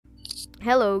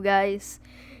Hello guys,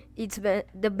 it's Ben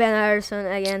Harrison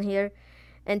again here,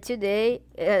 and today,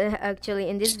 actually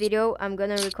in this video, I'm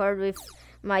gonna record with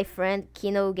my friend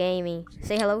Kino Gaming.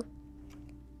 Say hello.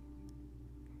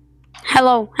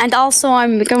 Hello, and also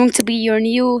I'm going to be your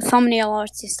new thumbnail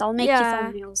artist. I'll make you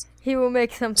Yeah, thumbnails. he will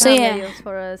make some So, yeah. thumbnails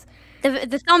for us.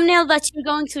 The thumbnail that you're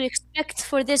going to expect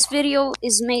for this video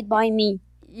is made by me.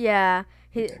 Yeah,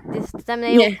 this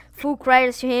thumbnail, Yeah. full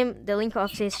credits to him. The link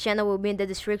of his channel will be in the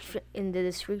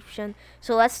description.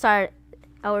 So let's start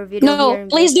our video here. No,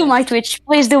 please do my Twitch.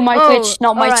 Please do my Twitch,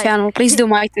 not my alright. channel. Please do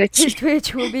my His Twitch.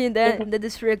 Twitch will be in the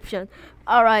description.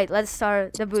 Alright, let's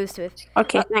start the boost with.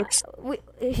 Okay, thanks.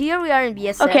 Here we are in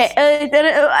BSS. Okay,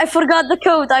 I forgot the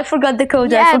code. I forgot the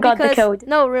code. Yeah, I forgot the code.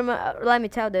 No, let me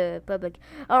tell the public.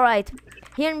 Alright,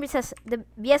 here in BSS, the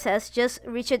BSS just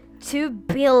reached 2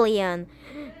 billion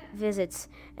visits.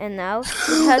 And now it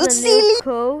has a new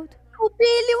code. 2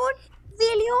 billion?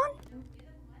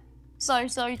 Sorry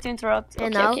to interrupt.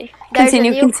 And okay, now okay. there's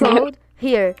Continue, a new continue. code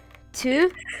here.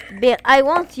 2 billion. I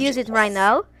won't use it right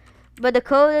now, but the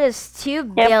code is 2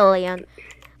 billion.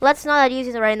 Let's not use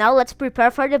it right now. Let's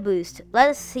prepare for the boost.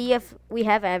 Let's see if we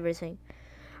have everything.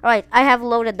 Alright, I have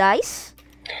loaded dice.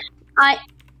 I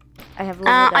have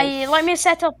loaded dice. Let me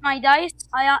set up my dice.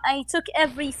 I took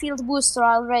every field booster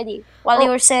already while you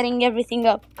were setting everything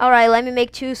up. Alright, let me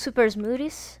make 2 super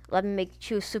smoothies.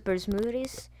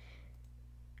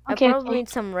 Okay, I probably need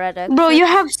some red extra. Bro, you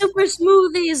have super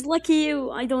smoothies. Lucky you.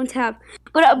 I don't have.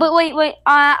 But wait.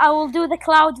 I will do the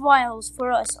cloud vials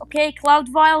for us. Okay, cloud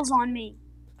vials on me.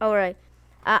 Alright.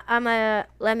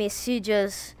 Let me see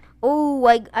just. Oh,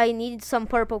 I need some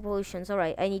purple potions.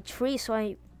 Alright, I need 3, so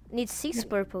I need 6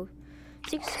 purple.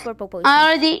 6 purple potions.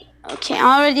 I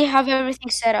already have everything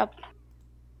set up.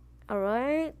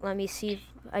 Alright, let me see if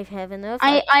I have enough.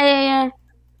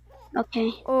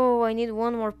 Okay. Oh, I need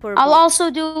 1 more purple. I'll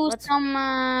also do some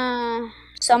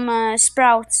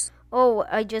sprouts. Oh,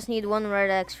 I just need 1 red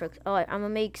extract. Alright, I'm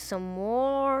gonna make some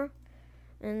more.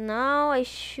 And now I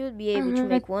should be able to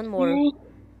make one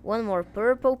more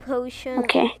purple potion.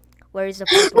 Okay. Where is the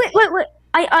purple? Wait.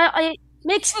 I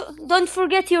make sure, don't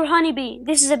forget your honeybee.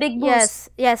 This is a big boost.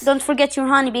 Yes. Don't forget your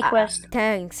honeybee quest.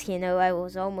 Thanks, I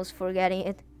was almost forgetting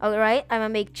it. Alright, I'm gonna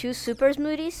make 2 super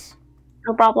smoothies.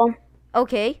 No problem.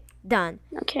 Okay, done.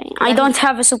 Okay, I don't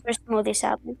have a super smoothie,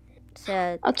 sadly.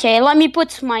 Sad. Okay, let me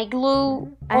put my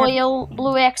glue, oil,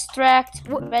 blue extract,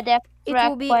 red extract. It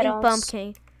will be in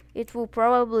pumpkin. It will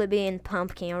probably be in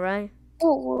pumpkin, alright?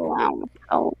 Oh,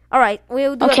 wow. Alright,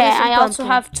 we'll do okay, a pumpkin. I also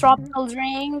have tropical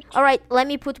drink. Alright, let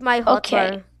me put my hot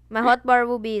bar. My hot bar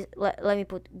will be, let me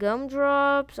put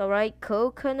gumdrops, alright,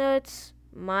 coconuts,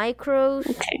 micros.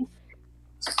 Okay.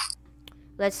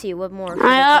 Let's see, what more?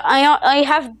 I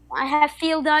have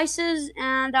field ices,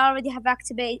 and I already have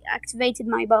activated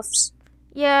my buffs.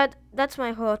 Yeah, that's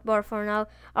my hot bar for now.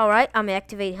 Alright, I'm gonna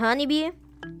activate honeybee.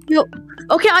 Yo,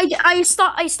 okay, I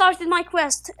started my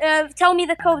quest. Tell me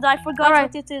the code. I forgot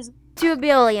what it is. 2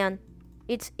 billion.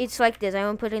 It's like this. I'm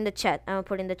gonna put it in the chat.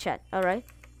 Alright.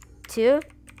 2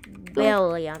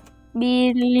 billion.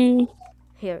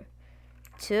 Here.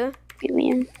 2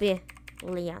 billion.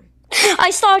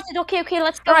 I started. Okay,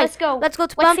 let's go. Let's go. Let's go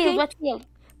to pumpkin. What field?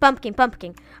 Pumpkin.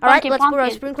 Alright, let's put our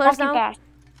sprinklers down. Pass.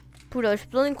 Put our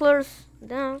sprinklers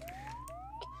down.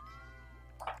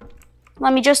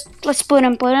 Let's put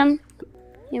them.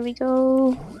 Here we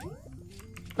go.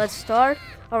 Let's start.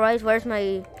 Alright, where's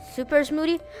my super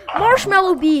smoothie?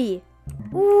 Marshmallow bee!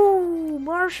 Ooh,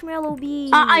 marshmallow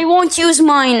bee. I won't use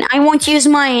mine.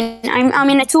 I'm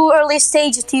in a too early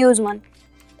stage to use one.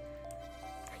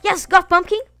 Yes, got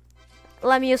pumpkin.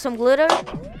 Let me use some glitter.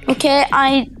 Okay,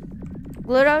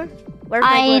 Glitter? Where's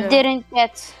my glitter? I didn't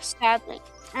get, sadly.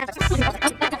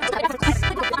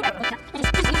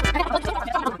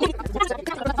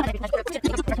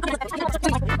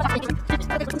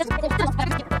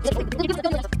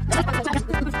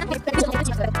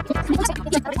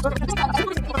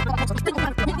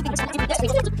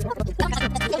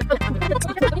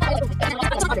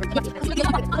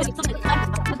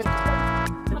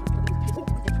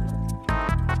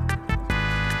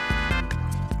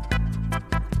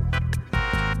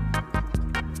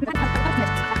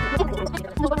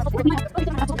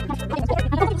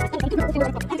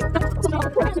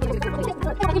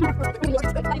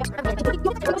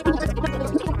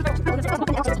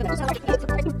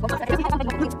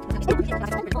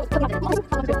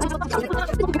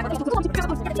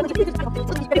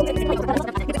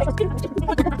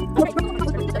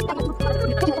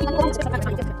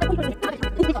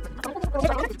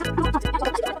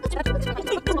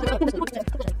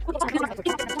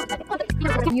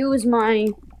 Use my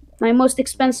My most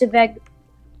expensive egg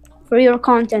for your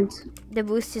content. The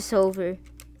boost is over.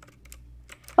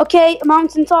 Okay,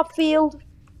 mountaintop field,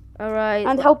 All right.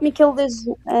 and help me kill this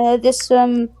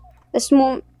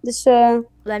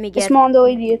Let me get Mondo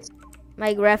idiot.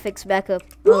 my graphics back up.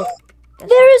 Oh,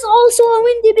 There is also a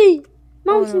windy bee. Oh,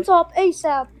 no. Mountaintop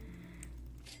ASAP.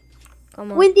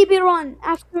 Come on. Windy bee run.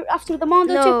 After the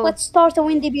Mondo No. chip, let's start a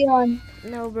windy bee run.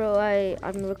 No, bro.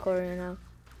 I'm recording now.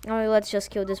 Alright, let's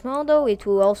just kill this Mondo. It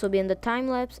will also be in the time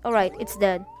lapse. Alright, it's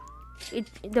dead.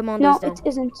 The Mondo No, is dead. it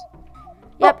isn't.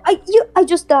 Yep. Oh, I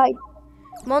just died.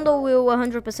 Mondo will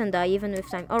 100% die even with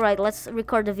time. Alright, let's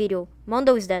record the video.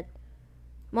 Mondo is dead.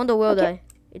 Mondo will die.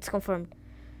 It's confirmed.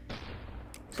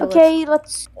 So Okay,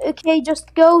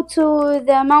 just go to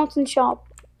the mountain shop.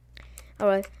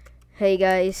 Alright. Hey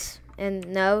guys. And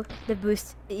now the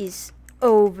boost is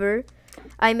over.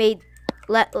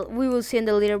 We will see in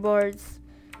the leaderboards.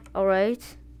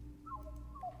 Alright.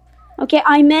 Okay,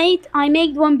 I made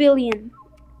 1 billion.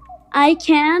 I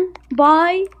can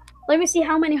buy. Let me see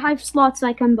how many hive slots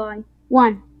I can buy.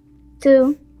 1,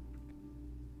 2.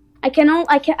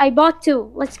 I bought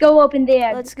 2. Let's go open the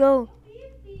egg. Let's go.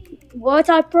 What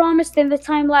I promised in the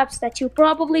time lapse that you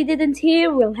probably didn't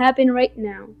hear will happen right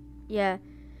now. Yeah.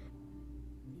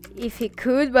 If he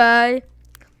could buy.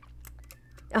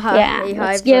 Yeah,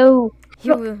 let's go. He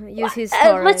will use his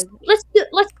star Let's egg. push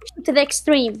it to the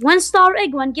extreme. 1 star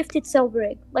egg, 1 gifted silver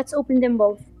egg. Let's open them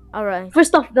both. Alright.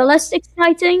 First off, the less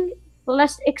exciting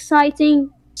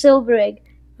silver egg.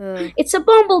 It's a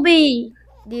bumblebee.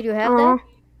 Did you have that?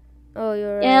 Oh,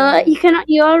 you're. Yeah,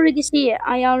 you already see it.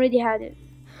 I already had it.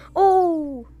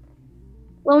 Oh.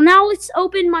 Well, now let's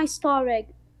open my star egg,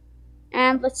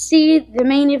 and let's see the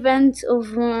main event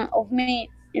of me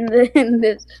in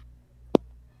this.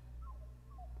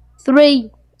 3,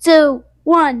 2,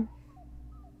 1.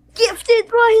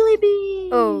 Gifted Riley bee.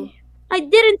 Oh. I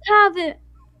didn't have it.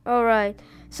 Alright.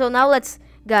 So now let's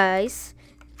do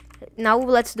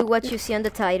what you see on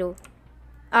the title.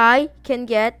 I can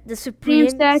get the Supreme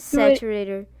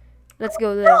Saturator. Let's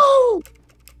go there.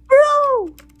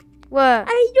 Bro! What?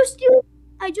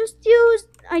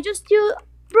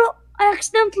 Bro, I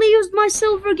accidentally used my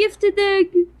silver gifted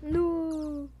egg.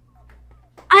 No.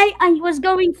 I was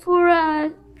going for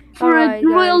a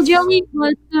royal guys. jelly,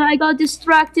 but I got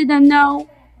distracted and now.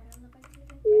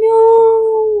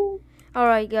 No.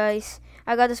 Alright guys,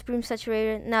 I got the Supreme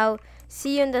Saturator. Now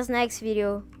see you in this next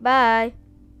video. Bye.